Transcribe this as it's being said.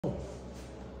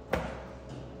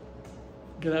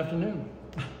Good afternoon.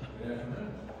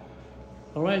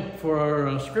 All right, for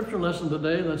our scripture lesson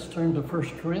today, let's turn to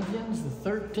 1 Corinthians, the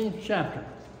 13th chapter.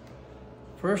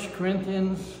 1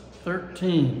 Corinthians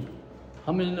 13.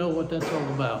 How many know what that's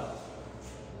all about?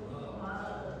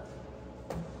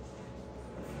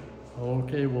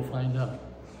 Okay, we'll find out.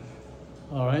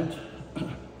 All right.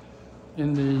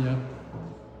 In the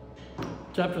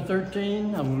chapter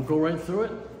 13, I'm going to go right through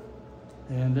it,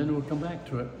 and then we'll come back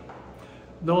to it.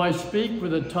 Though I speak with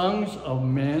the tongues of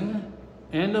men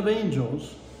and of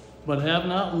angels, but have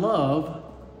not love,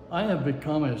 I have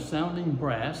become a sounding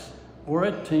brass or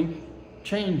a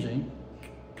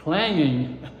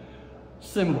clanging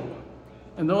cymbal.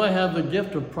 And though I have the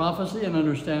gift of prophecy and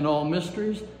understand all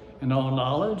mysteries and all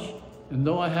knowledge, and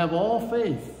though I have all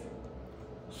faith,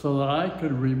 so that I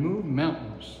could remove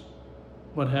mountains,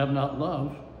 but have not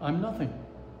love, I'm nothing.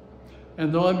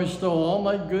 And though I bestow all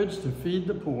my goods to feed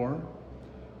the poor,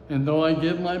 and though I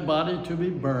give my body to be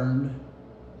burned,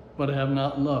 but have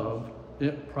not love,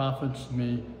 it profits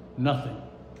me nothing.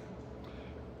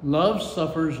 Love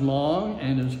suffers long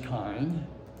and is kind.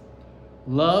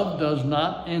 Love does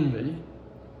not envy.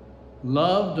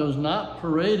 Love does not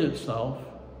parade itself,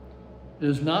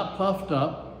 is not puffed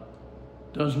up,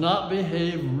 does not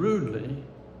behave rudely,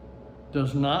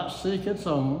 does not seek its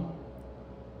own,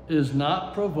 is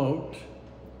not provoked,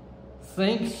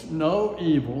 thinks no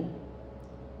evil,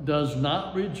 does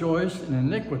not rejoice in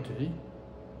iniquity,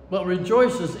 but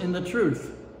rejoices in the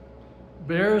truth,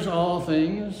 bears all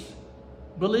things,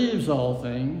 believes all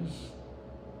things,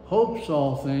 hopes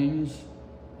all things,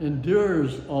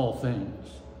 endures all things.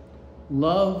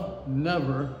 Love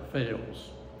never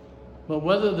fails. But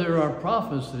whether there are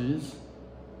prophecies,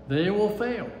 they will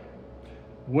fail.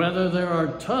 Whether there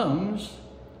are tongues,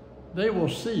 they will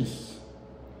cease.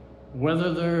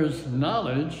 Whether there is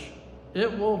knowledge,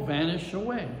 it will vanish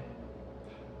away.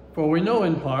 For we know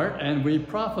in part, and we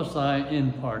prophesy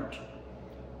in part.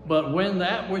 But when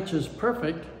that which is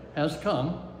perfect has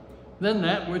come, then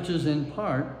that which is in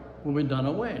part will be done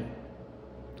away.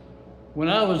 When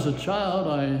I was a child,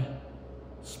 I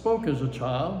spoke as a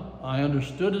child, I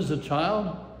understood as a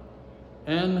child,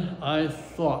 and I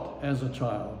thought as a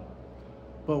child.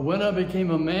 But when I became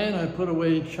a man, I put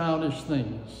away childish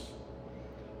things.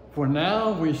 For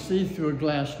now we see through a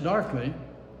glass darkly,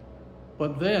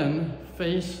 but then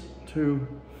face to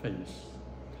face.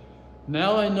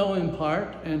 Now I know in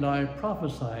part, and I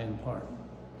prophesy in part.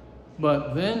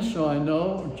 But then shall I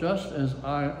know just as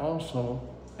I also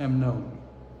am known.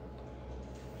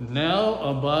 Now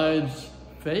abides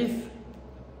faith,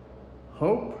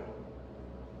 hope,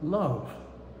 love.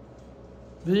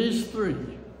 These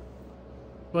three.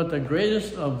 But the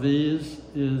greatest of these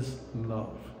is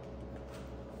love.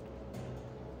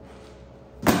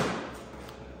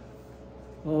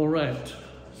 All right,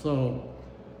 so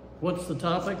what's the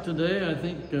topic today? I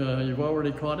think you've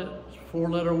already caught it. It's a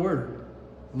four-letter word,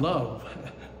 love.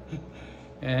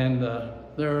 And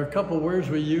there are a couple words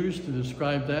we use to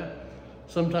describe that.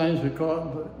 Sometimes we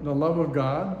call it the love of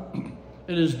God.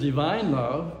 It is divine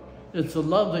love. It's a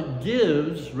love that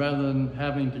gives rather than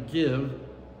having to give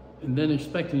and then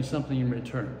expecting something in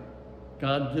return.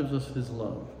 God gives us his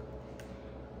love.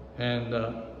 And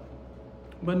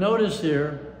but notice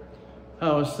here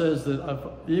how it says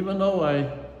that even though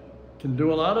I can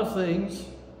do a lot of things,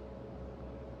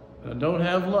 I don't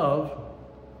have love,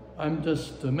 I'm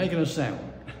just making a sound.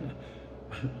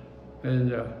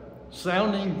 A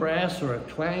sounding brass or a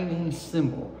clanging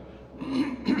cymbal.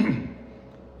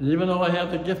 Even though I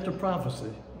have the gift of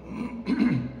prophecy,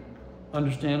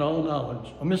 understand all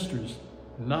knowledge, mysteries,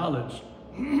 knowledge,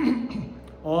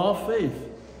 all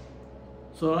faith,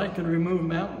 so I can remove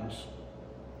mountains.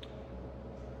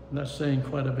 That's saying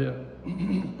quite a bit.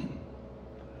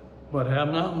 But have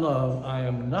not love, I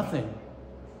am nothing.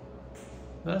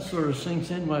 That sort of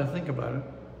sinks in when I think about it.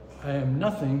 I am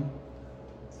nothing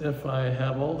if I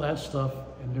have all that stuff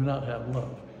and do not have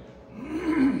love.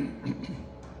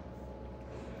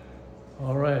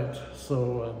 All right,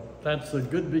 so that's a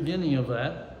good beginning of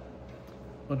that.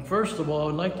 But first of all,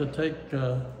 I'd like to take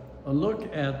a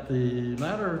look at the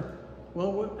latter,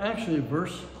 well, actually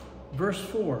verse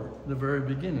 4, the very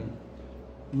beginning.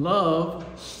 Love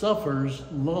suffers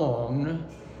long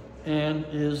and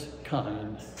is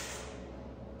kind.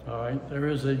 All right, there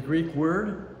is a Greek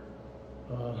word,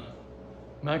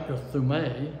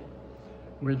 makathumē,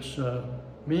 which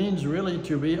means really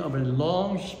to be of a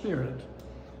long spirit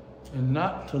and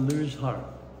not to lose heart.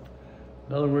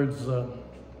 In other words,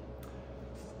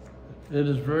 it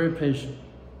is very patient.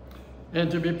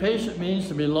 And to be patient means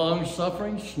to be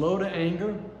long-suffering, slow to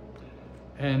anger,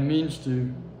 and means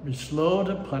to be slow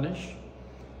to punish,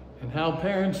 and how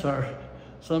parents are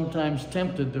sometimes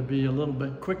tempted to be a little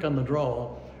bit quick on the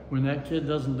draw. When that kid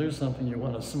doesn't do something, you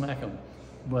want to smack them.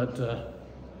 But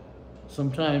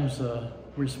sometimes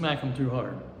we smack them too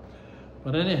hard.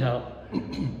 But anyhow,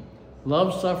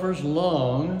 love suffers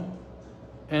long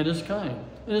and is kind.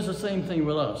 And it's the same thing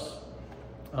with us.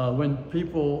 When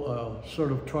people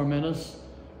sort of torment us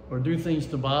or do things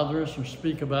to bother us or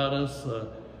speak about us,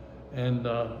 and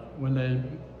when they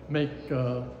make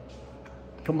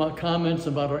comments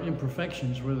about our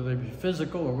imperfections, whether they be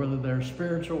physical or whether they're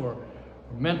spiritual or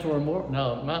mental or more,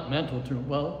 no, not mental too,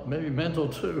 well, maybe mental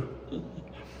too.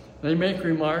 They make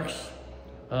remarks.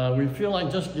 We feel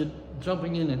like just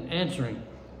jumping in and answering,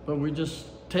 but we just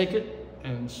take it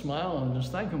and smile and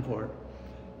just thank them for it.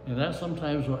 And that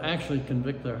sometimes will actually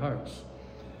convict their hearts.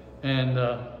 And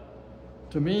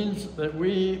to means that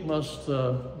we must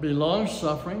be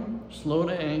long-suffering, slow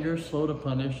to anger, slow to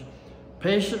punish,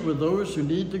 patient with those who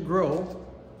need to grow,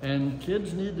 and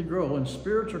kids need to grow, and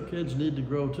spiritual kids need to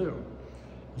grow too.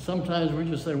 Sometimes we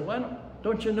just say, well,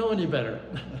 don't you know any better?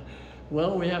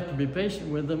 Well, we have to be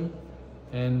patient with them,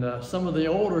 and some of the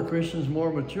older Christians,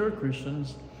 more mature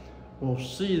Christians, will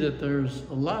see that there's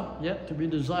a lot yet to be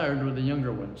desired with the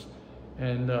younger ones.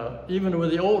 And even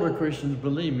with the older Christians,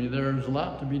 believe me, there's a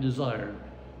lot to be desired.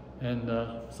 And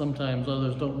sometimes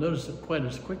others don't notice it quite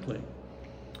as quickly.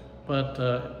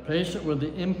 But patient with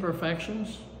the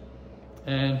imperfections,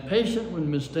 and patient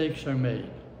when mistakes are made.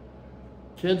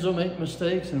 Kids will make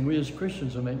mistakes, and we as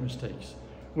Christians will make mistakes.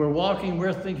 We're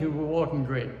thinking we're walking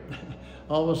great.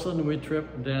 All of a sudden we trip,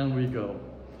 and down we go.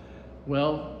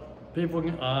 Well, people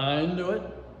can, I knew it.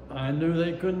 I knew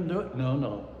they couldn't do it.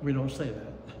 No, we don't say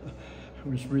that.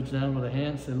 We just reach down with a hand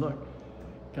and say, look,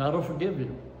 God will forgive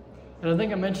you. And I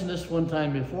think I mentioned this one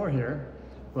time before here,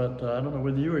 but I don't know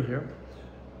whether you were here.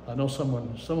 I know some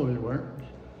of you weren't.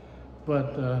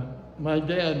 But my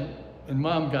dad and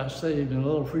mom got saved in a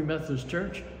little Free Methodist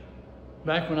church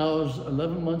back when I was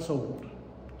 11 months old.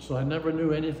 So I never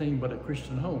knew anything but a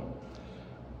Christian home.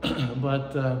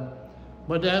 But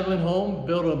my dad went home,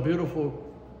 built a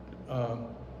beautiful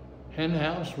hen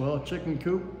house, well, a chicken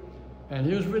coop, and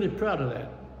he was really proud of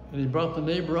that. And he brought the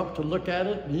neighbor up to look at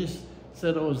it, and he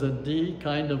said it was a D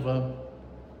kind of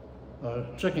a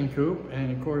chicken coop.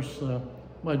 And of course,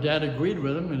 my dad agreed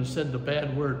with him and said the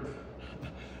bad word.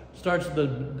 Starts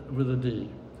with a D.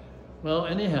 Well,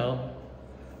 anyhow,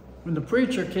 when the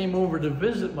preacher came over to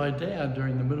visit my dad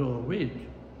during the middle of the week,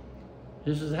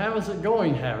 he says, "How's it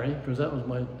going, Harry?" Because that was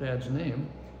my dad's name.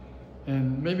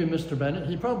 And maybe Mr. Bennett.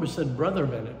 He probably said Brother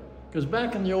Bennett. Because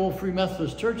back in the old Free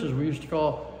Methodist churches, we used to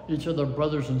call each other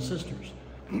brothers and sisters.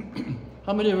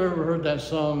 How many have ever heard that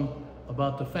song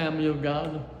about the family of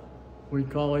God? We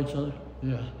call each other,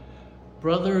 yeah,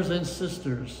 brothers and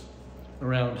sisters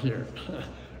around here.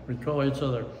 We call each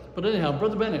other. But anyhow,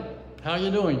 Brother Bennett, how you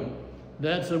doing?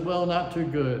 Dad said, well, not too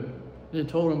good. They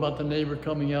told him about the neighbor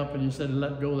coming up, and he said,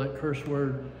 let go of that curse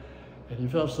word. And he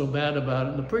felt so bad about it.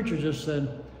 And the preacher just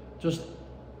said, just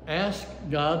ask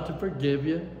God to forgive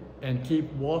you and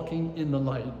keep walking in the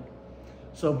light.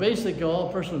 So basically, all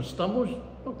a person stumbles,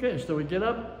 okay, so we get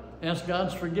up, ask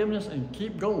God's forgiveness, and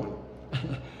keep going.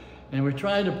 And we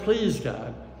try to please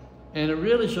God. And it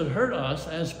really should hurt us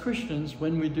as Christians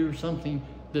when we do something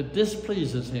that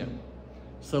displeases Him.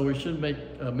 So we should make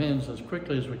amends as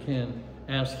quickly as we can,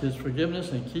 ask His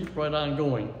forgiveness, and keep right on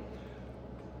going.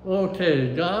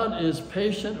 Okay, God is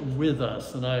patient with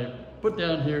us. And I put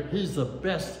down here, He's the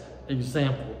best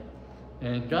example.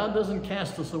 And God doesn't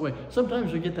cast us away.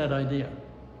 Sometimes we get that idea.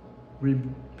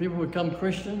 People become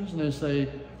Christians and they say,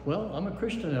 well, I'm a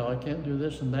Christian now. I can't do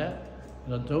this and that.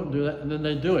 And I don't do that. And then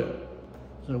they do it.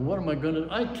 So what am I going to do?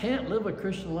 I can't live a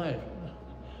Christian life.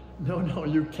 No,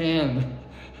 you can.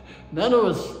 None of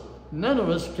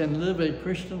us can live a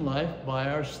Christian life by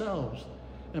ourselves.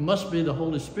 It must be the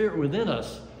Holy Spirit within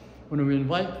us. When we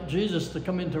invite Jesus to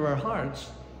come into our hearts,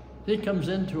 He comes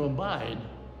in to abide.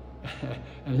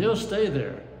 And He'll stay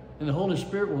there. And the Holy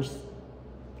Spirit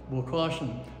will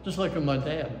caution. Just like with my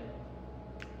dad.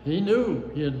 He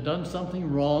knew he had done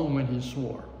something wrong when he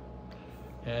swore.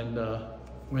 And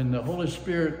when the Holy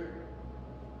Spirit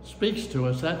speaks to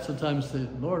us, that's the time to say,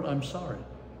 Lord, I'm sorry.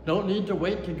 Don't need to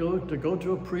wait to go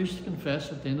to a priest to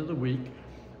confess at the end of the week.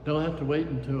 Don't have to wait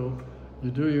until you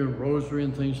do your rosary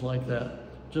and things like that.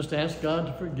 Just ask God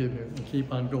to forgive you and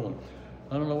keep on going.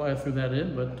 I don't know why I threw that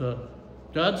in,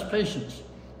 but God's patience.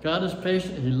 God is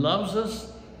patient. He loves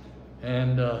us,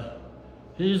 and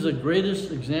He's the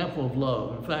greatest example of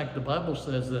love. In fact, the Bible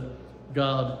says that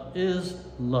God is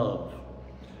love.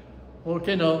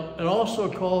 Okay, now, it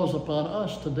also calls upon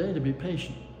us today to be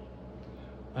patient.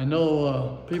 I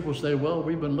know people say, well,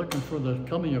 we've been looking for the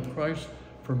coming of Christ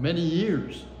for many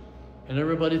years. And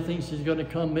everybody thinks he's going to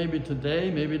come maybe today,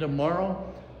 maybe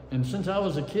tomorrow. And since I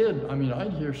was a kid, I mean,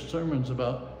 I'd hear sermons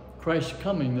about Christ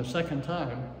coming the second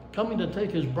time, coming to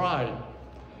take his bride.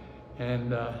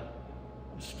 And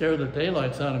scared the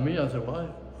daylights out of me. I said,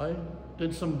 well, I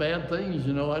did some bad things,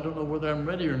 you know, I don't know whether I'm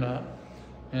ready or not.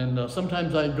 And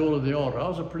sometimes I'd go to the altar. I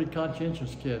was a pretty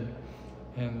conscientious kid.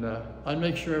 And I'd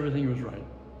make sure everything was right.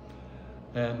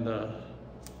 And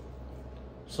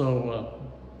so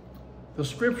the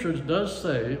scriptures does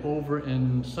say over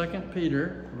in 2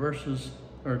 Peter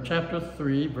chapter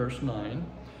 3, verse 9,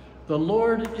 the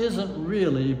Lord isn't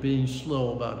really being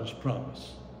slow about his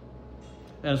promise,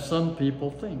 as some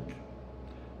people think.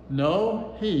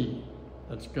 No, he,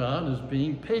 that's God, is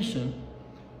being patient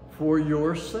for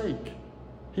your sake.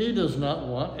 He does not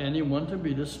want anyone to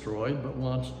be destroyed, but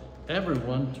wants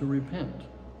everyone to repent.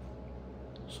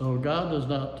 So God does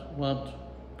not want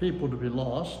people to be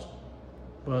lost,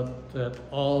 but that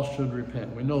all should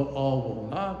repent. We know all will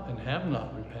not and have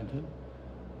not repented,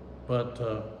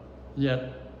 but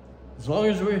yet, as long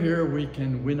as we're here, we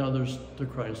can win others to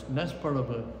Christ. And that's part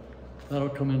of that'll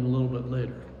come in a little bit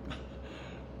later.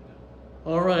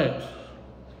 All right.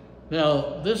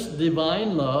 Now, this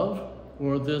divine love,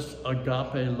 or this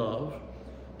agape love,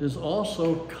 is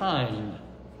also kind.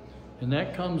 And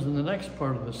that comes in the next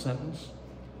part of the sentence,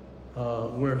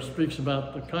 where it speaks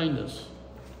about the kindness.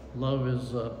 Love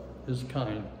is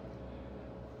kind.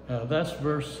 That's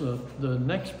the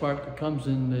next part that comes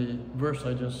in the verse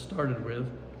I just started with,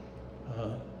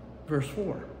 verse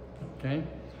 4, okay?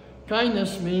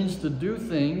 Kindness means to do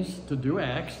things, to do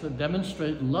acts that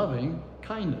demonstrate loving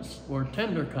kindness or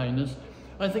tender kindness.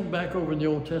 I think back over in the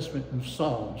Old Testament in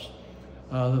Psalms.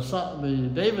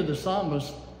 David the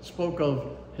psalmist spoke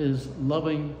of his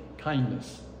loving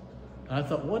kindness. And I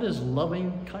thought, what is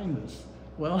loving kindness?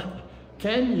 Well,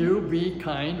 can you be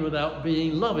kind without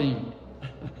being loving?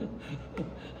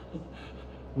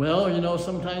 Well, you know,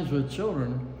 sometimes with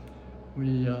children,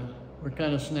 we're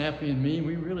kind of snappy and mean.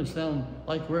 We really sound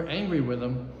like we're angry with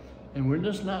them, and we're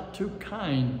just not too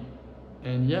kind.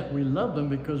 And yet we love them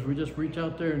because we just reach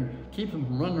out there and keep them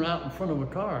from running out in front of a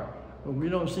car. But we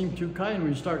don't seem too kind.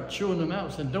 We start chewing them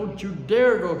out, saying, don't you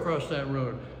dare go across that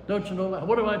road. Don't you know,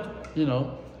 what am I, you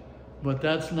know. But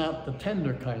that's not the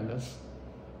tender kindness,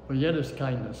 but yet it's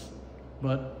kindness.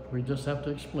 But we just have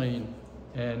to explain.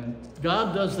 And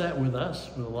God does that with us,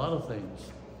 with a lot of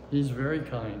things. He's very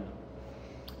kind.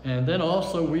 And then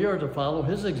also we are to follow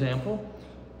his example.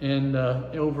 And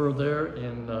over there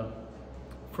in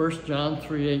 1 John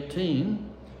 3:18,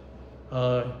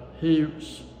 he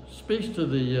speaks to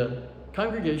the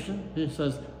congregation. He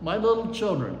says, my little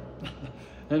children.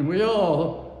 And we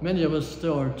all, many of us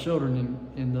still are children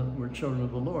we're children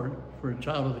of the Lord. We're a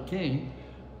child of the King,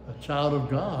 a child of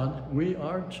God. We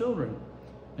are children.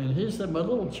 And he said, my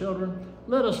little children,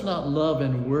 let us not love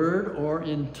in word or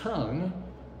in tongue,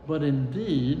 but in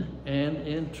deed and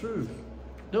in truth.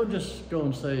 Don't just go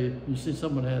and say, you see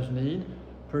someone has need,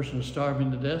 person is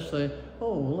starving to death, say,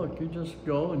 oh, look, you just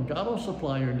go and God will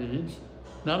supply your needs.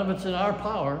 Not if it's in our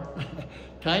power.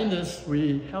 Kindness,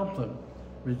 we help them.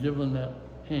 We give them that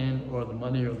hand or the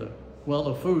money or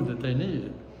the food that they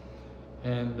need.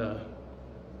 And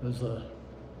there's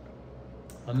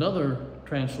another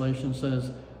translation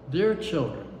says, dear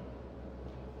children,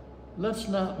 let's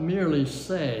not merely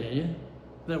say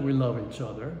that we love each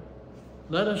other.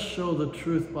 Let us show the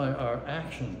truth by our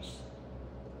actions.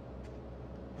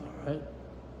 All right?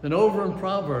 Then over in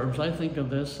Proverbs, I think of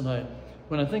this, and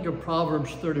when I think of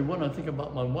Proverbs 31, I think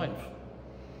about my wife.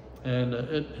 And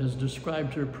it has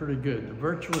described her pretty good. The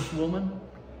virtuous woman.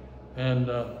 And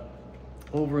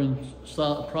over in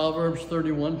Proverbs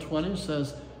 31:20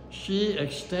 says, she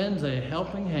extends a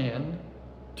helping hand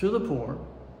to the poor,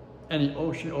 and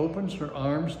she opens her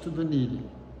arms to the needy.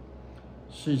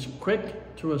 She's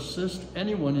quick to assist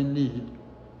anyone in need.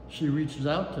 She reaches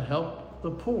out to help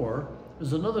the poor,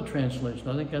 is another translation.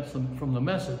 I think that's from the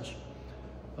Message.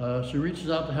 She reaches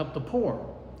out to help the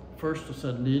poor. First it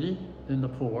said needy, then the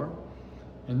poor.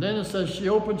 And then it says she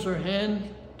opens her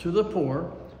hand to the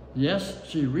poor. Yes,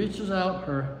 she reaches out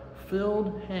her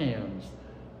filled hands.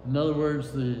 In other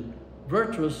words, the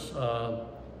virtuous,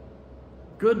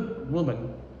 good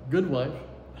woman, good wife,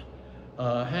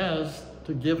 has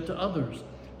to give to others.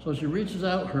 So she reaches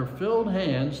out her filled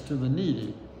hands to the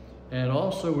needy. And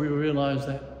also we realize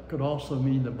that could also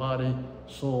mean the body,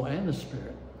 soul, and the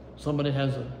spirit. Somebody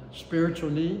has a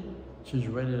spiritual need, she's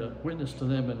ready to witness to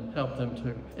them and help them,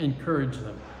 to encourage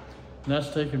them. And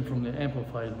that's taken from the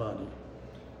Amplified Body.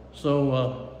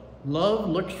 So Love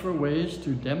looks for ways to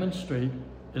demonstrate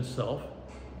itself.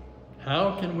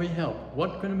 How can we help?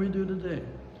 What can we do today?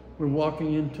 We're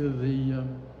walking into the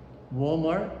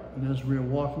Walmart, and as we're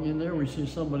walking in there, we see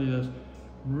somebody that's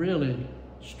really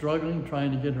struggling,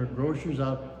 trying to get her groceries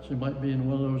out. She might be in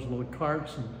one of those little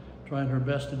carts and trying her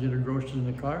best to get her groceries in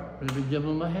the cart. Maybe give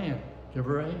them a hand, give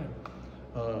her a hand.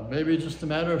 Maybe it's just a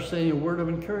matter of saying a word of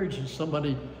encouragement to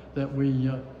somebody that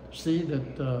we see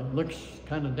that looks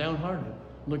kind of downhearted,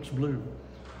 looks blue.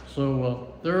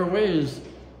 So there are ways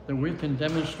that we can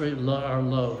demonstrate our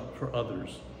love for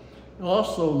others.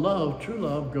 Also, love, true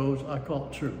love goes, I call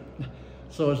it true.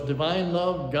 So it's divine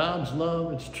love, God's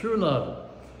love, it's true love.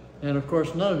 And of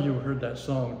course, none of you have heard that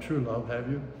song, True Love, have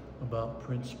you? About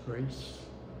Prince Grace.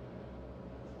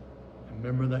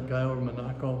 Remember that guy over in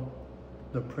Monaco?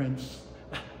 The Prince.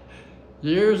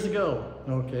 Years ago,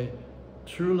 okay.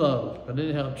 True love. But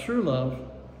anyhow, true love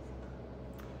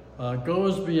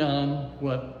goes beyond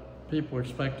what people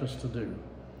expect us to do.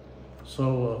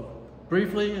 So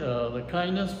briefly, the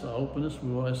kindness, I'll open this,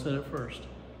 I said it first,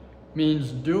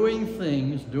 means doing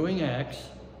things, doing acts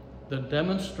that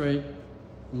demonstrate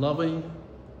loving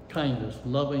kindness,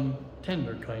 loving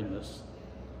tender kindness.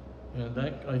 And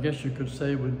that, I guess you could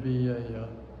say, would be a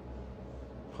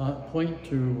point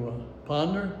to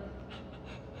ponder,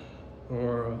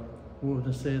 or what would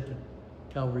they say at the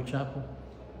Calvary Chapel?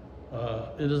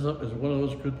 It is one of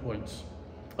those good points.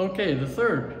 Okay, the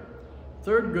third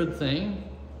good thing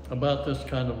about this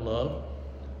kind of love,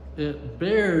 it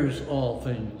bears all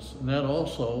things. And that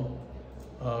also,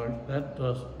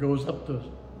 goes up to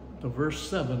verse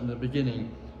 7, the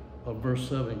beginning of verse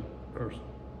 7, or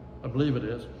I believe it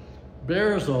is.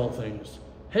 Bears all things.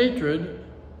 Hatred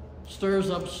stirs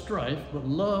up strife, but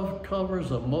love covers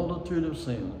a multitude of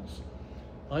sins.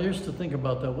 I used to think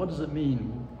about that. What does it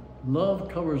mean? Love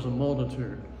covers a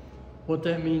multitude. What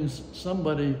that means,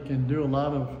 somebody can do a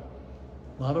lot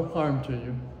of harm to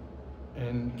you,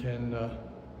 and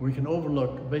we can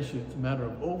overlook. Basically, it's a matter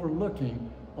of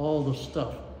overlooking all the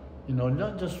stuff. You know,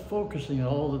 not just focusing on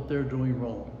all that they're doing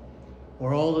wrong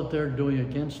or all that they're doing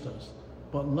against us,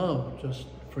 but love, just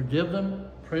forgive them,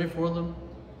 pray for them.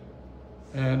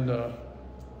 And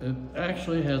it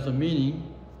actually has a meaning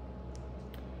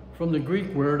from the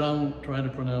Greek word. I won't try to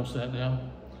pronounce that now,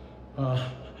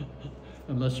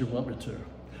 unless you want me to.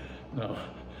 No,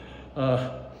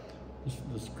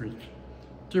 this Greek.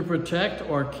 To protect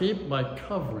or keep by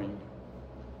covering,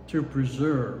 to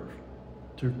preserve,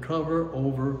 to cover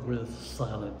over with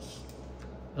silence.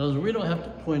 As we don't have to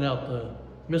point out the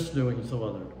misdoings of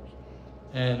others.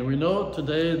 And we know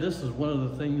today this is one of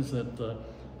the things that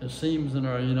it seems in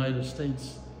our United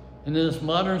States. And in this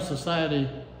modern society,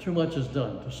 too much is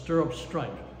done to stir up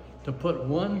strife, to put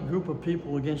one group of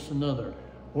people against another,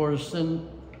 or to send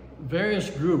various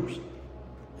groups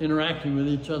interacting with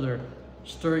each other,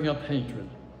 stirring up hatred.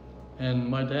 And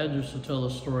my dad used to tell a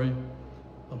story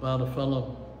about a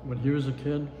fellow when he was a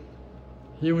kid.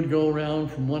 He would go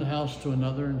around from one house to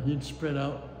another, and he'd spread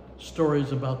out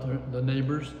stories about the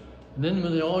neighbors. And then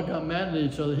when they all got mad at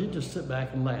each other, he'd just sit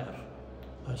back and laugh.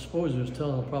 I suppose he was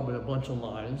telling probably a bunch of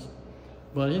lies,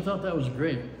 but he thought that was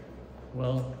great.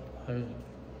 Well, I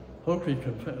hope he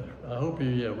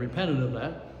repented of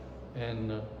that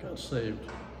and got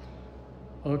saved.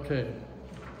 Okay,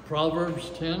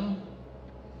 Proverbs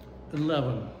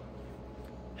 10:11.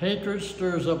 Hatred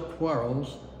stirs up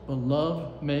quarrels, but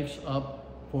love makes up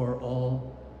for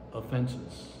all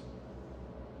offenses.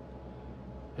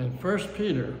 In 1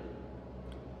 Peter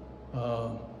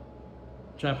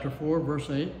chapter 4, verse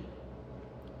 8,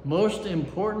 most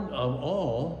important of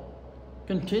all,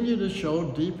 continue to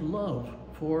show deep love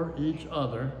for each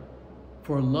other,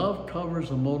 for love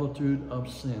covers a multitude of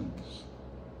sins.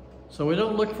 So we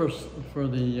don't look for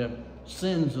the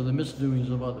sins or the misdoings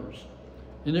of others.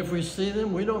 And if we see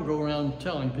them, we don't go around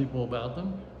telling people about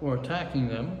them or attacking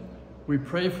them. We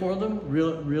pray for them,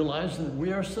 realizing that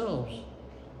we ourselves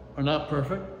are not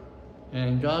perfect,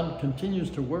 and God continues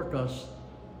to work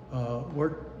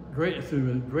great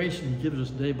through the grace He gives us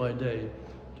day by day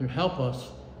to help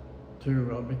us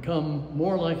to become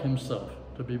more like Himself,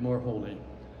 to be more holy.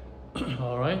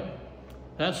 All right?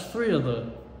 That's 3 of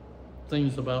the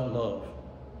things about love.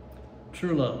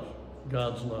 True love,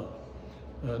 God's love.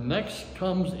 Next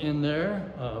comes in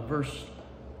there, verse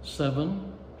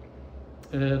 7.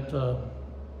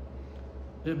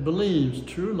 It believes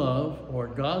true love, or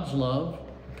God's love,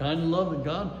 the kind of love that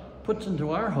God puts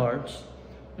into our hearts.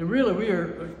 And really,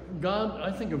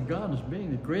 I think of God as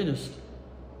being the greatest.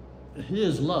 He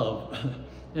is love,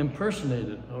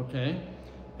 impersonated, okay?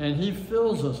 And He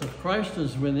fills us. If Christ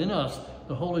is within us,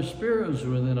 the Holy Spirit is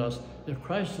within us, if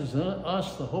Christ is in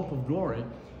us, the hope of glory,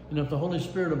 and if the Holy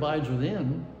Spirit abides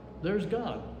within, there's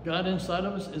God. God inside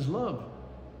of us is love.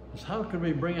 It's how could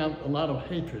we bring out a lot of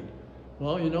hatred?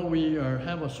 Well, you know, we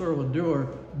have a sort of a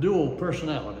dual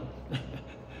personality.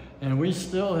 And we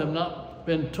still have not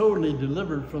been totally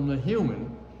delivered from the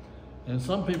human. And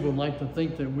some people like to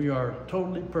think that we are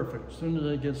totally perfect as soon as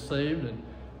they get saved, and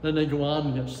then they go on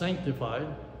and get sanctified.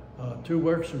 2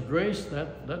 works of grace,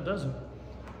 that doesn't.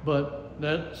 But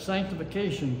that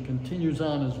sanctification continues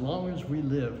on as long as we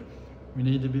live. We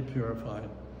need to be purified.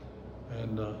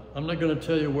 And I'm not going to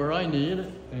tell you where I need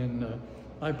it, and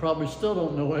I probably still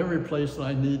don't know every place that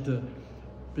I need to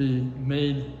be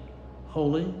made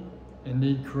holy and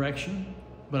need correction,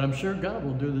 but I'm sure God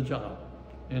will do the job.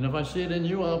 And if I see it in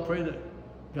you, I'll pray that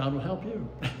God will help you.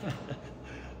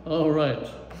 All right.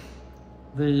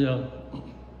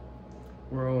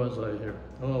 Where was I here?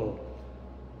 Oh.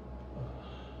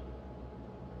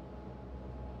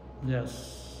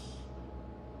 Yes.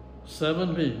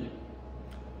 7b.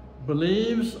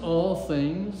 Believes all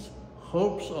things,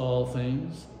 hopes all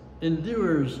things,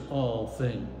 endures all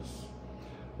things.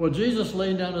 Well, Jesus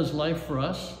laid down his life for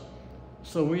us,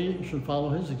 so we should follow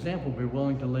his example, be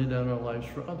willing to lay down our lives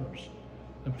for others.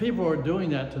 And people are doing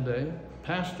that today.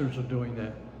 Pastors are doing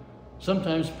that.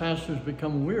 Sometimes pastors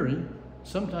become weary.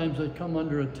 Sometimes they come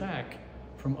under attack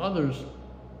from others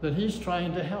that he's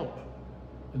trying to help.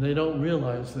 And they don't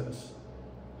realize this.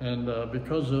 And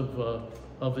because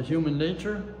of the human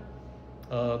nature,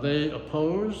 they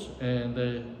oppose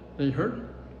and they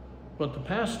hurt. But the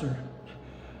pastor,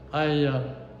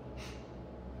 I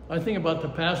think about the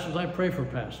pastors, I pray for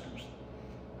pastors.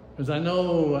 Because I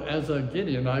know as a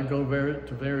Gideon, I go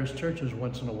to various churches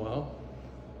once in a while,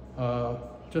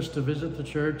 just to visit the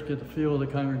church, get the feel of the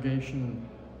congregation,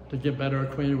 to get better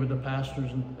acquainted with the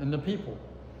pastors and the people.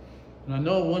 And I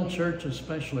know one church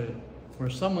especially, where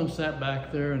someone sat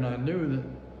back there and I knew that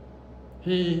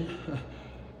he,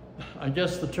 I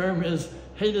guess the term is,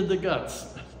 hated the guts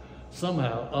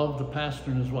somehow of the pastor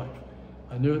and his wife.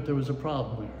 I knew that there was a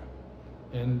problem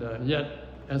there. And yet,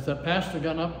 as that pastor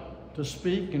got up to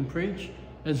speak and preach,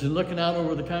 as he's looking out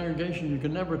over the congregation, you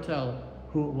could never tell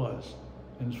who it was.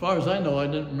 And as far as I know, I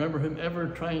didn't remember him ever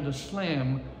trying to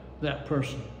slam that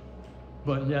person.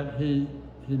 But yet he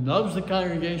loves the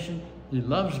congregation, he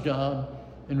loves God,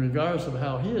 and regardless of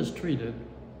how he is treated,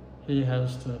 he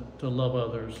has to love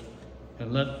others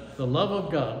and let the love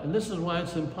of God. And this is why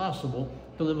it's impossible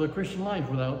to live a Christian life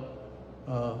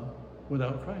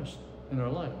without Christ in our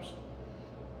lives.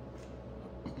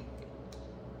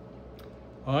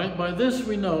 All right, by this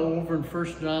we know, over in 1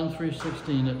 John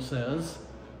 3:16 it says,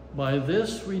 by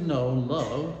this we know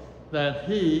love, that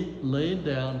he laid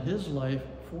down his life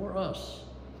for us.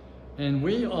 And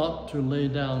we ought to lay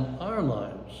down our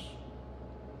lives.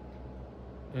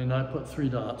 And I put 3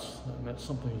 dots, that meant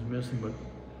something's missing, but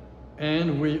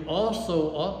and we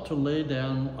also ought to lay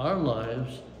down our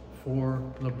lives for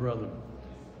the brethren.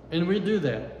 And we do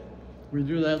that. We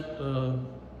do that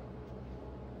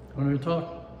when we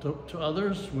talk to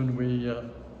others, when we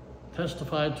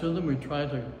testify to them, we try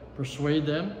to persuade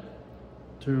them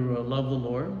to love the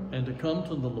Lord and to come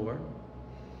to the Lord.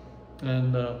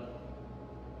 And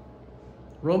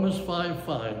Romans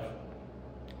 5:5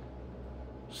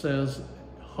 says,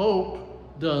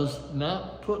 hope does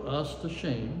not put us to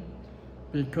shame,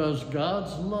 because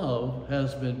God's love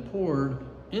has been poured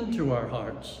into our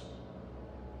hearts.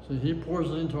 So he pours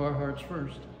it into our hearts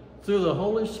first, through the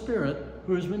Holy Spirit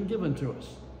who has been given to us.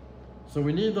 So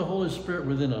we need the Holy Spirit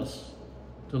within us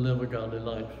to live a godly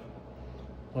life.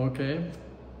 Okay,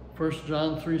 1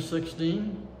 John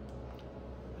 3:16.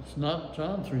 It's not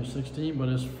John 3:16, but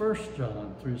it's 1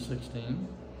 John 3:16.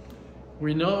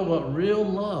 We know what real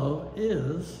love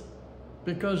is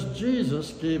because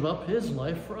Jesus gave up his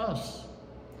life for us.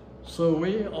 So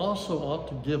we also ought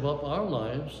to give up our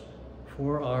lives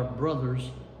for our brothers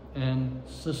and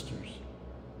sisters.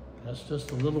 That's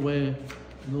just a little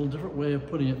different way of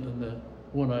putting it than the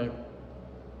one I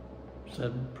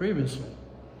said previously.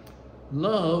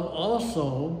 Love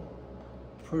also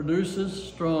produces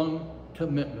strong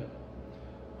commitment.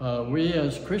 We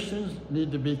as Christians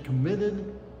need to be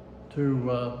committed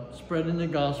to spreading the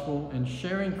gospel and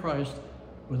sharing Christ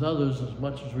with others as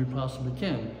much as we possibly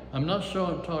can. I'm not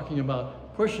talking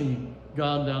about pushing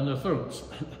God down their throats,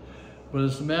 but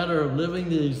it's a matter of living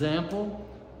the example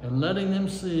and letting them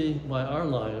see by our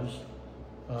lives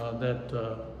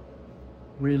that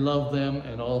we love them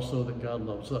and also that God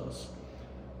loves us.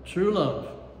 True love,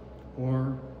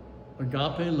 or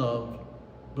agape love,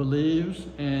 believes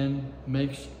and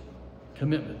makes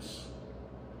commitments.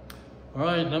 All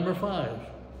right, number 5.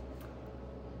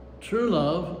 True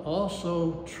love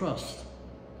also trusts.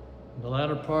 The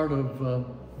latter part of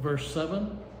verse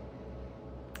 7,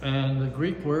 and the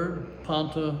Greek word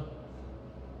panta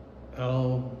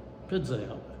elpizai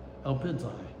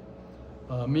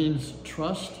means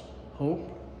trust,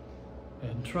 hope,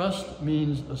 and trust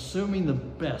means assuming the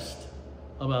best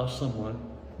about someone,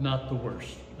 not the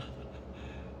worst.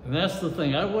 And that's the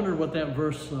thing. I wondered what that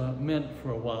verse meant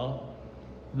for a while,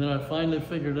 and then I finally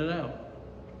figured it out.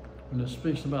 When it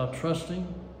speaks about trusting,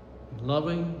 and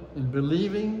loving, and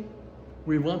believing,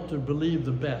 we want to believe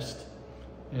the best.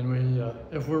 And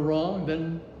if we're wrong,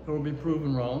 then it will be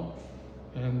proven wrong.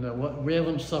 And what we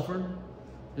haven't suffered,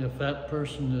 if that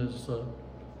person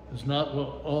is not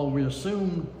all we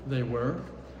assume they were,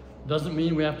 doesn't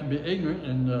mean we have to be ignorant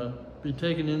and be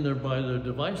taken in there by their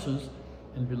devices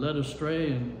and be led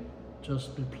astray and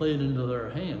just be played into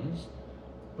their hands.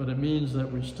 But it means that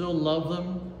we still love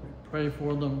them, we pray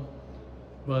for them.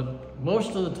 But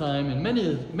most of the time, and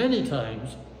many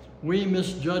times, we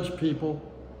misjudge people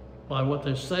by what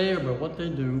they say or by what they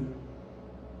do.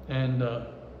 And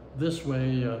this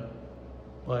way,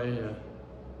 by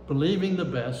believing the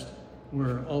best,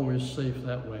 we're always safe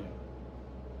that way.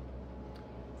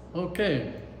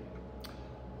 Okay.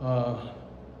 1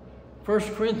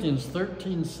 Corinthians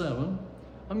 13:7.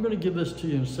 I'm going to give this to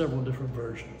you in several different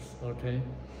versions, okay?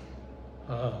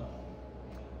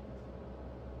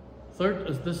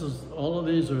 All of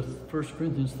these are 1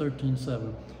 Corinthians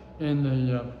 13:7. In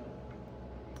the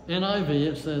NIV,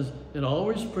 it says, it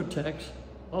always protects,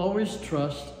 always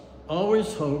trusts,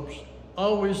 always hopes,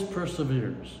 always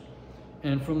perseveres.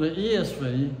 And from the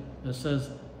ESV, it says,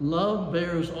 love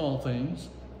bears all things,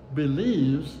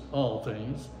 believes all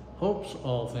things, hopes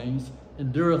all things,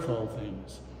 endureth all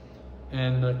things.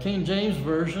 And the King James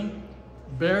Version,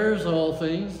 beareth all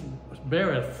things,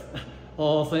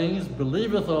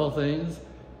 believeth all things,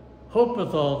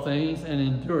 hopeth all things, and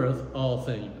endureth all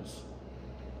things.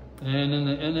 And in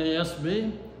the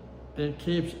NASB, it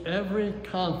keeps every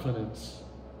confidence,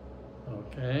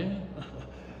 okay?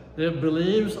 It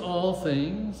believes all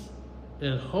things,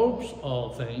 it hopes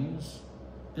all things,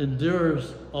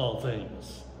 endures all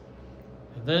things.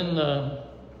 And then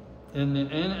in the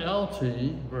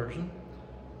NLT version,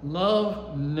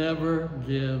 love never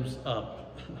gives up.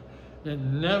 It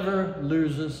never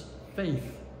loses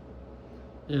faith.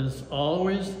 It is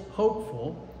always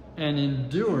hopeful and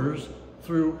endures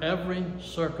through every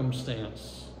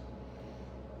circumstance.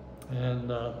 And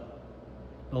the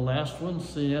last one,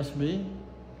 CSB,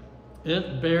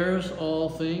 it bears all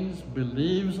things,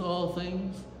 believes all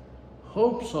things,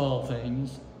 hopes all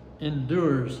things,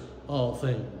 endures all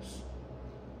things.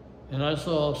 And I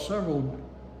saw several,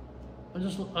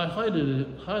 I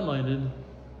highlighted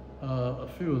a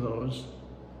few of those.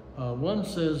 One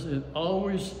says it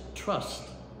always trusts.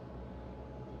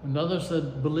 Another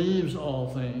said believes all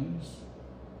things.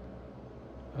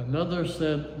 Another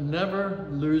said never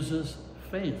loses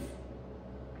faith.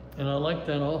 And I like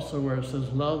that also where it says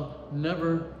love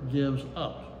never gives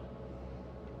up.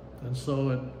 And so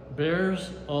it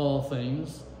bears all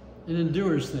things, it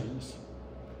endures things.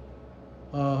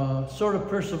 Sort of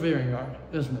persevering,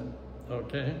 isn't it?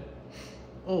 Okay.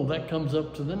 Oh, that comes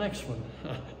up to the next one.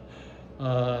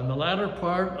 In the latter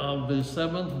part of the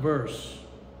 7th verse,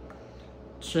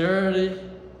 charity,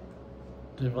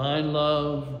 divine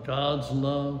love, God's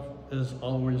love is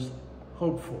always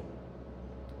hopeful.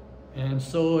 And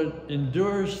so it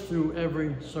endures through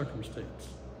every circumstance.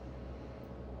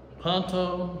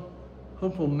 Panto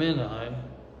hupomenai,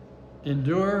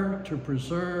 endure to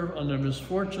preserve under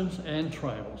misfortunes and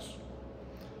trials.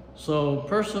 So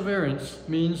perseverance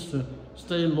means to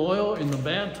stay loyal in the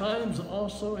bad times,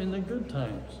 also in the good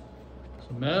times. It's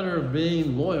a matter of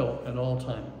being loyal at all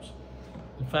times.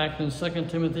 In fact, in 2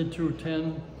 Timothy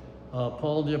 2:10,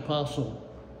 Paul the Apostle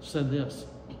said this.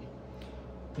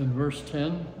 In verse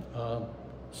 10,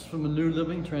 it's from a New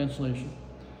Living Translation.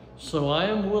 So I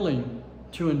am willing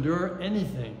to endure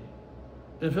anything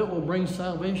if it will bring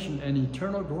salvation and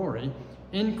eternal glory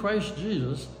in Christ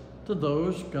Jesus to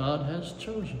those God has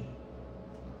chosen.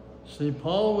 See,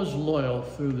 Paul was loyal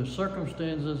through the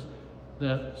circumstances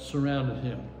that surrounded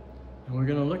him. And we're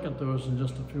going to look at those in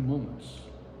just a few moments.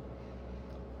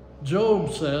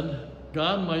 Job said,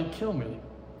 God might kill me,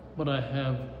 but I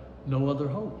have no other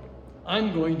hope.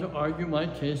 I'm going to argue my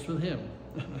case with him.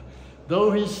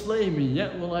 Though he slay me,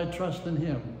 yet will I trust in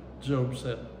him, Job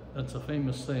said. That's a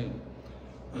famous saying.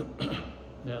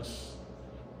 Yes,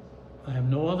 I have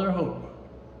no other hope.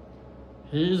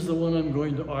 He's the one I'm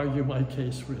going to argue my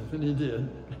case with, and he did.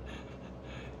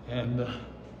 And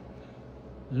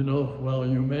You know, well,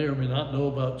 you may or may not know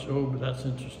about Job, but that's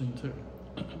interesting too.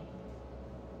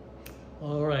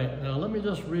 All right, now let me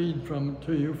just read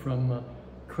to you from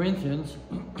Corinthians,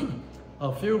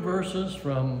 a few verses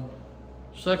from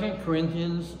 2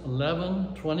 Corinthians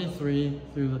 11, 23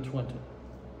 through the 20.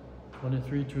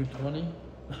 23 through 20,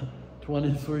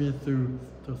 23 through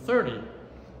to 30.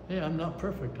 Hey, I'm not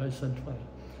perfect, I said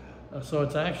 20. So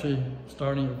it's actually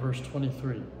starting at verse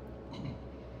 23.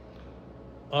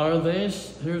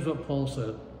 Here's what Paul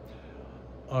said.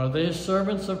 Are they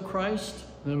servants of Christ?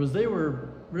 In other words, they were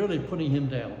really putting him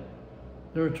down.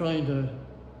 They were trying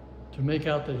to make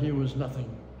out that he was nothing,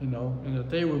 you know, and that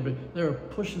they were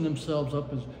pushing themselves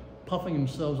up, puffing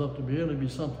themselves up to be able to be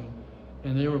something,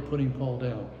 and they were putting Paul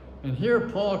down. And here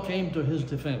Paul came to his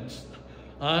defense.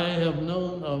 I have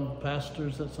known of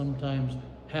pastors that sometimes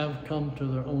have come to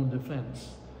their own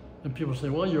defense. And people say,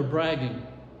 well, you're bragging.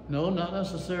 No, not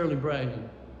necessarily bragging.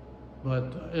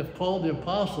 But if Paul the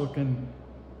Apostle can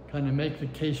kind of make the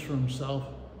case for himself,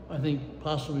 I think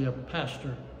possibly a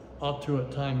pastor ought to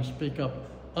at times speak up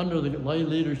under the lay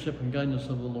leadership and guidance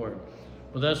of the Lord.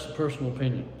 But that's a personal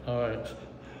opinion. All right.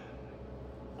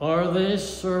 Are they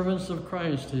servants of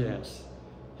Christ, he asked.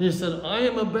 He said, I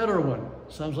am a better one.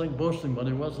 Sounds like boasting, but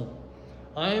he wasn't.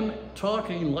 I am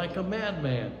talking like a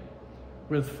madman,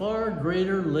 with far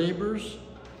greater labors,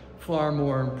 far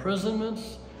more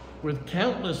imprisonments, with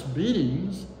countless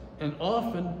beatings, and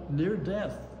often near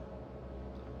death.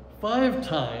 5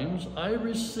 times I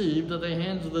received at the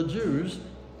hands of the Jews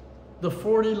the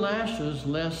 40 lashes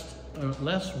less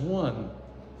 1.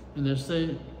 And they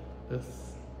say that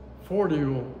 40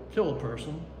 will kill a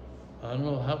person. I don't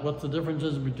know what the difference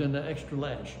is between the extra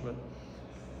lash, but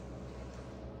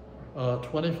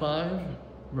 25,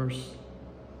 verse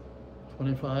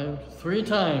 25. 3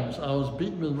 times I was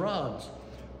beaten with rods.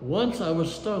 Once I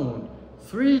was stoned.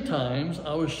 3 times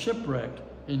I was shipwrecked.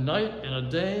 A night and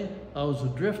a day I was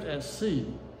adrift at sea.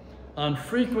 On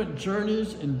frequent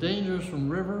journeys in dangers from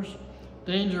rivers,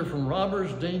 danger from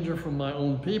robbers, danger from my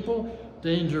own people,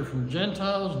 danger from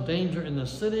Gentiles, danger in the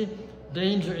city,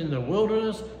 danger in the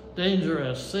wilderness, danger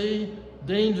at sea,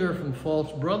 danger from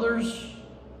false brothers,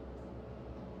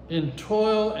 in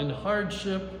toil and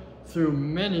hardship through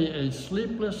many a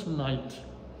sleepless night,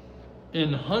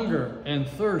 in hunger and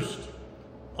thirst,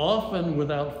 often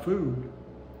without food,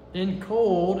 in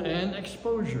cold and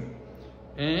exposure.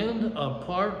 And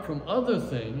apart from other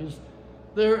things,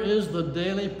 there is the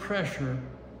daily pressure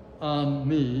on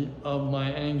me of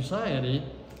my anxiety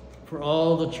for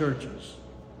all the churches.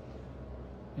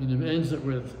 And he ends it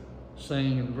with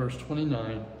saying in verse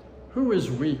 29, who is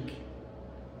weak?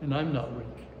 And I'm not weak.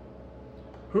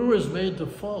 Who is made to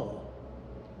fall?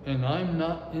 And I'm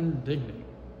not indignant.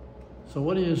 So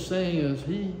what he is saying is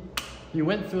he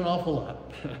went through an awful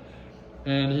lot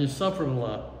and he suffered a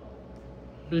lot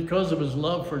because of his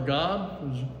love for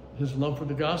God, his love for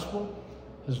the gospel,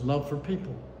 his love for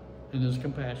people, and his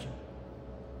compassion.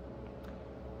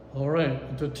 All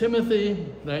right, to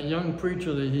Timothy, that young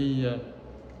preacher that he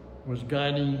was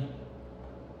guiding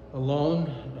along,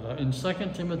 in 2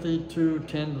 Timothy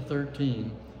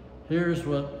 2:10-13, here's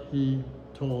what he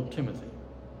told Timothy.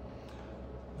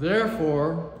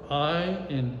 Therefore, I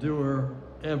endure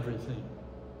everything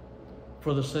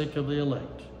for the sake of the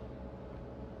elect,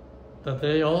 that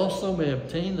they also may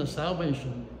obtain the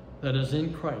salvation that is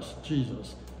in Christ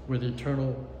Jesus with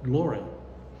eternal glory.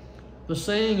 The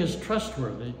saying is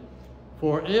trustworthy,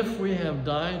 for if we have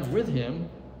died with him,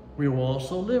 we will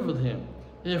also live with him.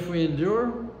 If we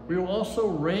endure, we will also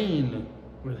reign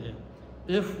with him.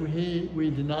 If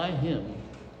we deny him,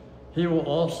 he will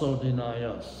also deny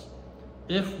us.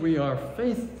 If we are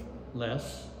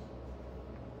faithless,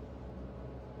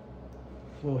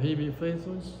 will he be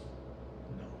faithless?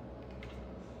 No.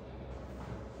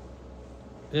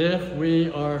 If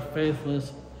we are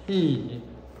faithless, he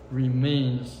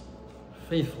remains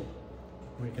faithful.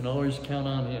 We can always count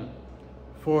on him,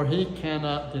 for he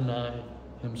cannot deny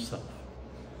himself.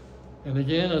 And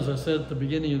again, as I said at the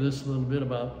beginning of this a little bit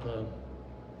about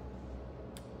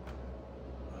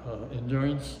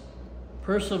endurance,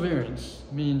 perseverance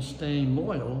means staying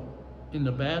loyal in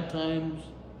the bad times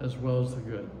as well as the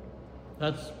good.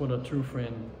 That's what a true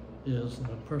friend is, and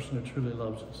a person who truly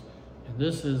loves us. And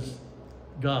this is,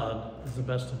 God is the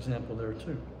best example there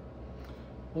too.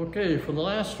 Okay, for the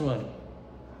last one,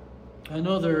 I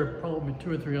know there are probably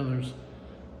 2 or 3 others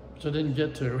which I didn't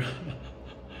get to.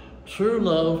 True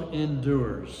love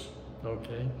endures,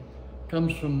 okay?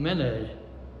 Comes from mene.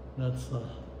 That's the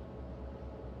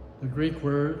Greek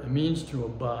word. It means to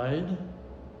abide,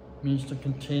 means to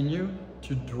continue,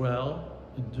 to dwell,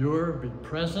 endure, be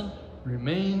present,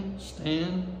 remain,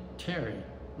 stand, tarry.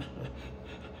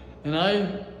 And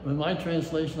in my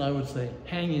translation, I would say,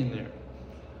 hang in there.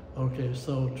 Okay,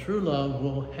 so true love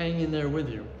will hang in there with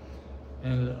you.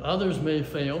 And others may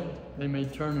fail, they may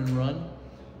turn and run,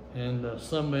 and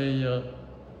some may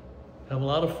have a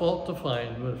lot of fault to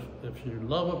find, but if you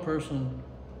love a person,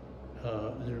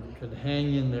 you can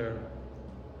hang in there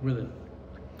with it.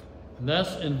 And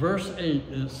that's in verse 8,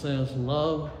 it says,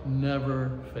 love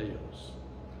never fails.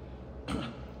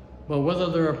 But whether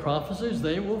there are prophecies,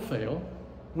 they will fail.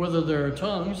 Whether there are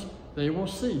tongues, they will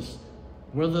cease.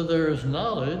 Whether there is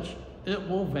knowledge, it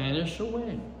will vanish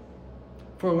away.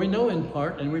 For we know in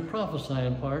part, and we prophesy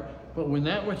in part, but when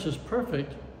that which is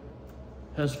perfect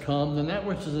has come, then that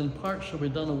which is in part shall be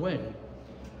done away.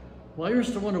 Well, I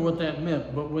used to wonder what that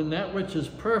meant, but when that which is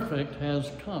perfect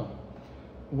has come.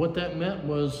 What that meant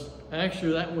was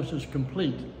actually that which is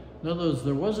complete. In other words,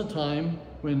 there was a time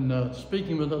when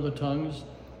speaking with other tongues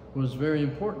was very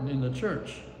important in the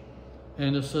church.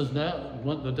 And it says now,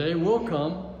 the day will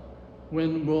come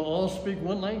when we'll all speak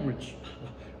one language.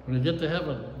 When we get to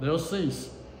heaven, they'll cease.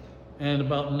 And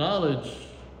about knowledge,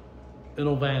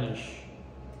 it'll vanish.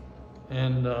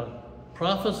 And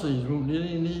prophecies,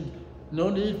 no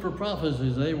need for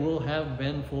prophecies, they will have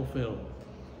been fulfilled.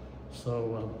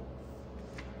 So,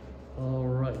 all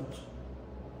right.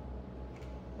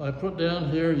 I put down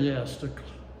here, yes, to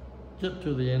get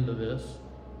to the end of this.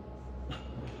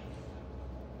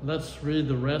 Let's read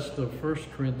the rest of 1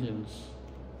 Corinthians.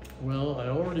 Well, I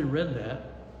already read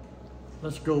that.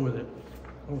 Let's go with it.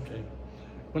 Okay.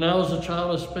 When I was a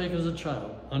child, I spake as a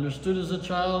child, understood as a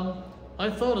child, I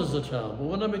thought as a child. But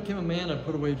when I became a man, I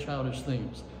put away childish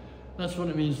things. That's what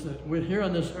it means that we're here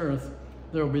on this earth,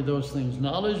 there will be those things.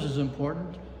 Knowledge is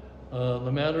important.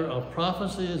 The matter of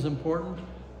prophecy is important.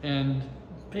 And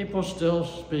people still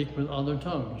speak with other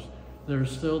tongues.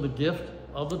 There's still the gift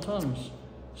of the tongues.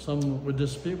 Some would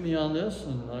dispute me on this,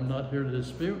 and I'm not here to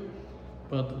dispute.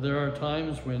 But there are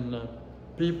times when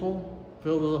people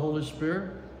filled with the Holy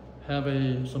Spirit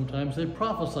sometimes they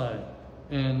prophesy.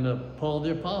 And Paul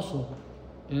the Apostle,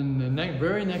 in the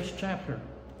very next chapter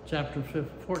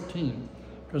 14,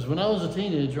 because when I was a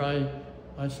teenager,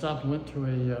 I stopped and went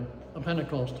to a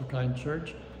Pentecostal kind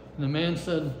church, and the man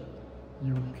said,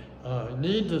 you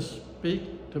need to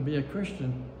speak to be a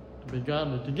Christian, to be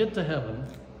godly, to get to heaven.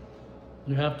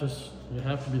 You have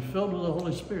to be filled with the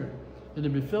Holy Spirit. And to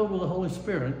be filled with the Holy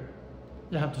Spirit,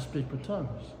 you have to speak with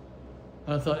tongues.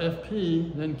 I thought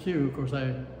FP, then Q. Of course,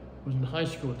 I was in high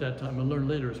school at that time. I learned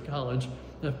later as college.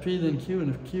 FP, then Q,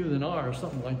 and if Q, then R, or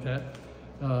something like that.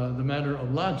 The matter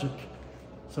of logic.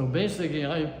 So basically,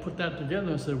 I put that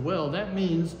together and said, well, that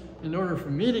means in order for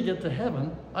me to get to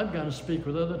heaven, I've got to speak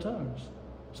with other tongues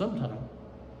sometime.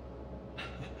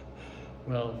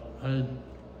 Well, I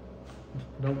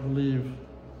don't believe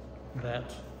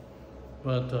that.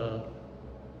 But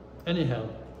anyhow,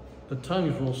 the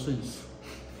tongues will cease.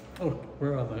 Oh,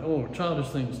 where am I? Oh, childish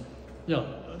things. Yeah,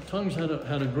 tongues had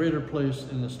a greater place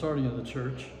in the starting of the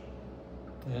church.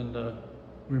 And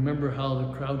remember how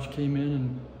the crowds came in,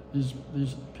 and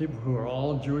these people who are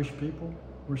all Jewish people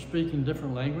were speaking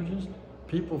different languages.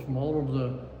 People from all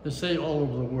over they say all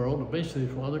over the world, but basically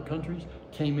from other countries,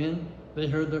 came in. They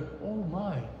heard the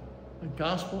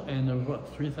gospel, and there were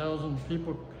 3,000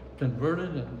 people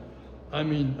converted, and I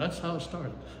mean, that's how it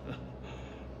started.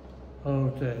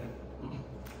 Okay.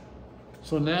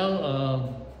 So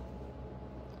now,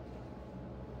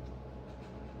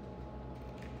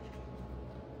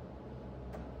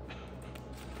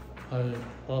 I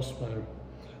lost my,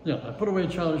 I put away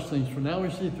childish things. For now we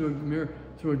see through a mirror,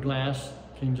 through a glass,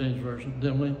 King James Version,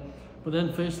 dimly, but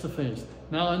then face to face.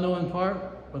 Now I know in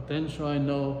part, but then shall I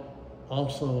know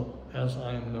also as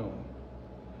I am known.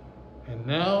 And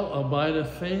now abideth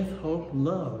faith, hope,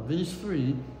 love, these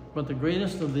three, but the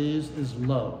greatest of these is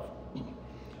love.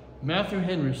 Matthew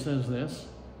Henry says this.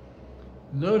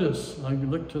 Notice, I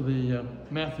look to the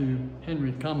Matthew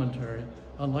Henry commentary,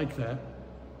 I like that.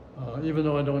 Even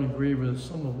though I don't agree with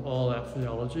some of all that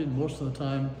theology, most of the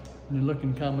time when you look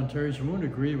in commentaries, you won't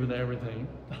agree with everything.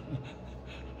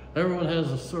 Everyone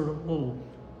has a sort of little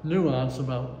nuance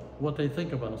about what they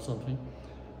think about something.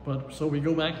 But so we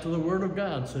go back to the Word of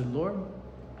God and say, Lord,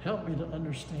 help me to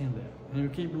understand that. And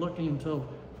we keep looking until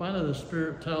finally the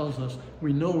Spirit tells us,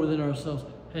 we know within ourselves,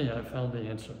 hey, I found the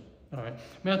answer. All right.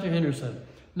 Matthew Henry said,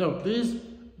 no,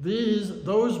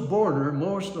 those border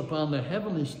most upon the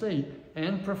heavenly state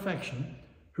and perfection,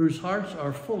 whose hearts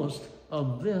are fullest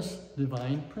of this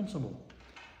divine principle,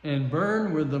 and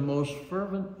burn with the most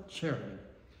fervent charity.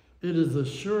 It is the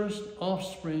surest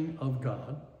offspring of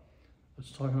God.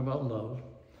 It's talking about love.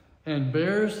 and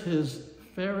bears his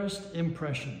fairest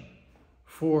impression.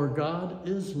 For God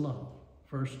is love.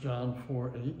 1 John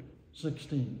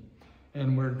 4:8-16.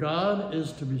 And where God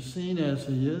is to be seen as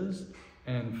he is,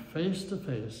 and face to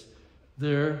face,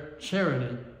 there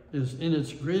charity is in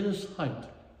its greatest height.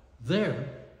 There,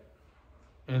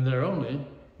 and there only,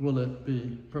 will it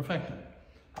be perfected.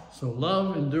 So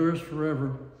love endures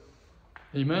forever.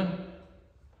 Amen?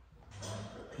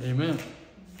 Amen.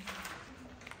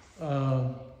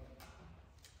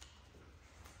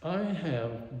 I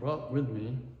have brought with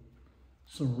me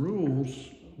some rules.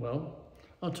 Well,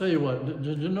 I'll tell you what.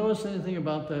 Did you notice anything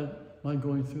about that? Am I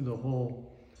going through the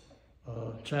whole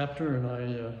chapter and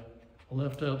I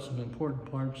left out some important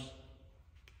parts?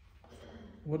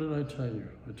 What did I tell you?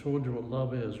 I told you what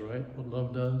love is, right? What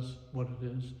love does, what it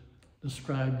is.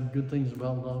 Describe the good things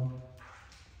about love.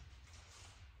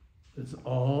 It's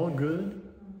all good.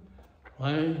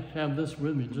 I have this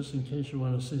with me just in case you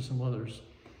want to see some others.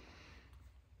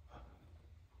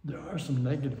 There are some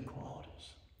negative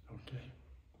qualities, okay?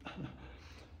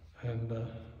 And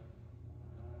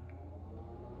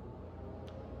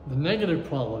the negative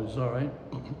qualities, all right?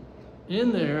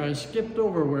 In there, I skipped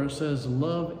over where it says,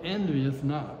 love envieth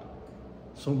not.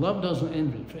 So love doesn't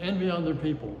envy. If you envy other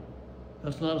people,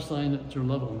 that's not a sign that you're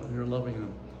loving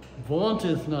them.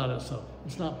 Vaunteth not itself.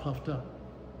 It's not puffed up.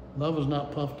 Love is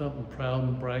not puffed up and proud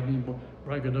and bragging,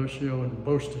 braggadocio and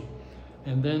boasting.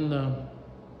 And then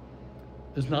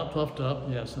is not puffed up.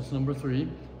 Yes, that's number 3.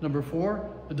 Number 4,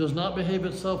 it does not behave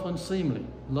itself unseemly.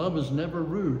 Love is never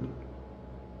rude.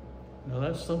 Now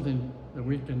that's something that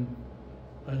we can,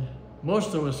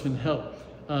 most of us can help.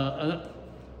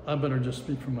 I better just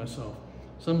speak for myself.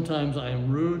 Sometimes I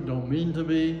am rude, don't mean to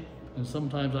be, and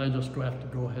sometimes I just have to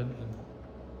go ahead and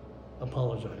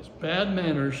apologize. Bad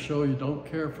manners show you don't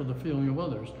care for the feeling of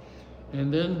others.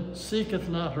 And then seeketh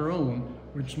not her own,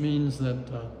 which means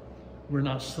that we're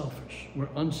not selfish. We're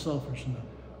unselfish. And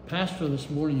the pastor this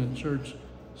morning in church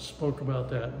spoke about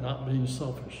that, not being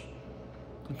selfish.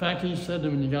 In fact, he said that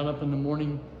when he got up in the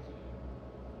morning,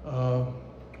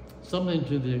 something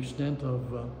to the extent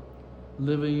of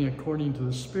living according to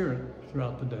the Spirit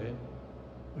throughout the day,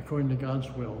 according to God's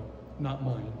will, not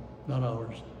mine, not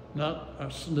ours. Not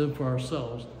us live for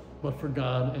ourselves, but for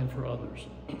God and for others.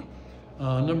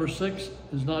 Number 6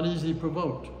 is not easily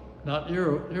provoked, not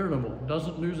irritable,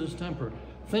 doesn't lose his temper,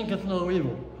 thinketh no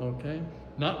evil, okay?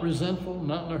 Not resentful,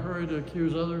 not in a hurry to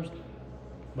accuse others,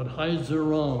 but hides their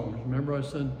wrongs. Remember I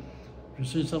said, if you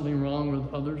see something wrong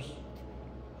with others,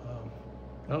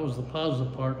 that was the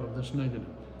positive part of this negative.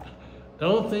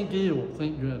 Don't think evil,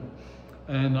 think good.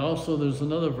 And also there's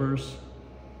another verse,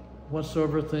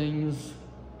 whatsoever things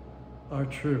are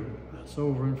true. That's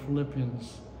over in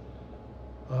Philippians.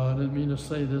 I didn't mean to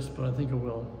say this, but I think it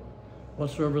will.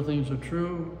 Whatsoever things are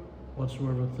true,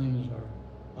 whatsoever things are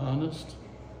honest,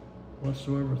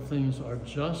 whatsoever things are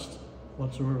just,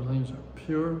 whatsoever things are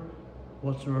pure,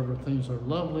 whatsoever things are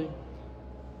lovely,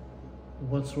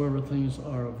 whatsoever things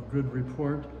are of good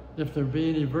report, if there be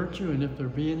any virtue and if there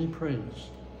be any praise.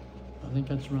 I think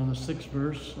that's around the 6th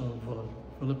verse of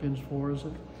Philippians 4, is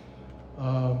it?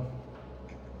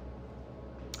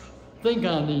 Think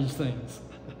on these things.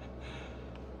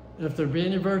 If there be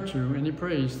any virtue, any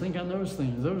praise, think on those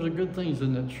things. Those are good things,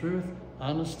 isn't it? Truth,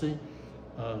 honesty,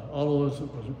 all of those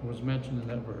was mentioned in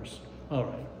that verse. All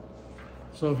right.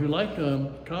 So if you'd like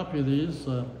a copy of these,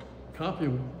 I'll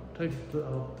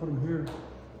put them here.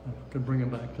 I could bring them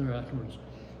back there afterwards.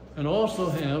 And also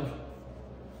have,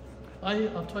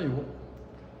 I'll tell you what,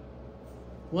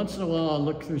 once in a while I'll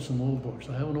look through some old books.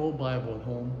 I have an old Bible at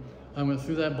home. I went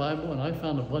through that Bible and I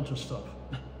found a bunch of stuff.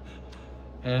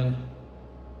 And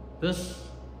this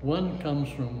one comes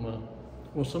from,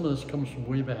 well, some of this comes from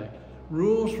way back.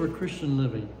 Rules for Christian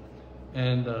Living.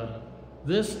 And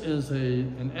this is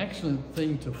an excellent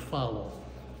thing to follow.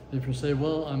 If you say,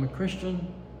 well, I'm a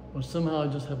Christian, but somehow I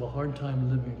just have a hard time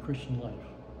living a Christian life.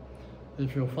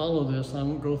 If you'll follow this, I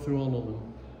won't go through all of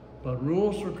them. But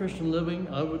Rules for Christian Living,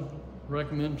 I would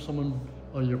recommend someone,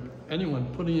 or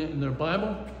anyone putting it in their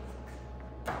Bible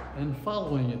and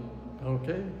following it,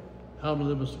 okay? How to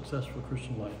live a successful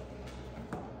Christian life.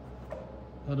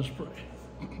 Let us pray.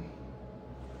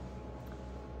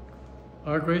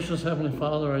 Our gracious Heavenly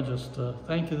Father, I just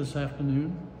thank you this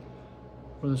afternoon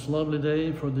for this lovely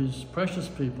day, for these precious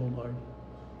people, Lord.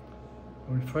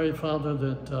 And we pray, Father,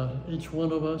 that each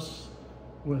one of us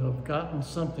will have gotten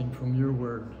something from your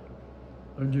word.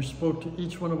 And you spoke to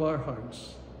each one of our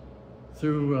hearts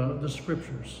through the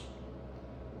scriptures.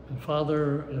 And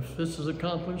Father, if this is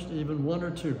accomplished, even 1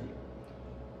 or 2,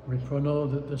 we know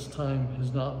that this time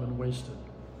has not been wasted.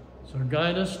 So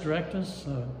guide us, direct us,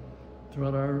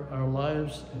 throughout our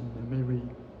lives, and may we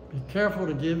be careful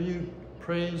to give you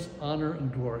praise, honor,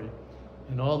 and glory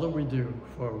in all that we do,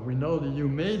 for we know that you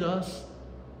made us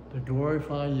to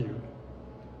glorify you.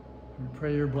 We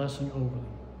pray your blessing over them,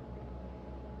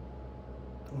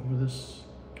 over this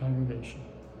congregation.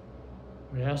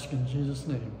 We ask in Jesus'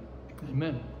 name,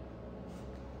 amen.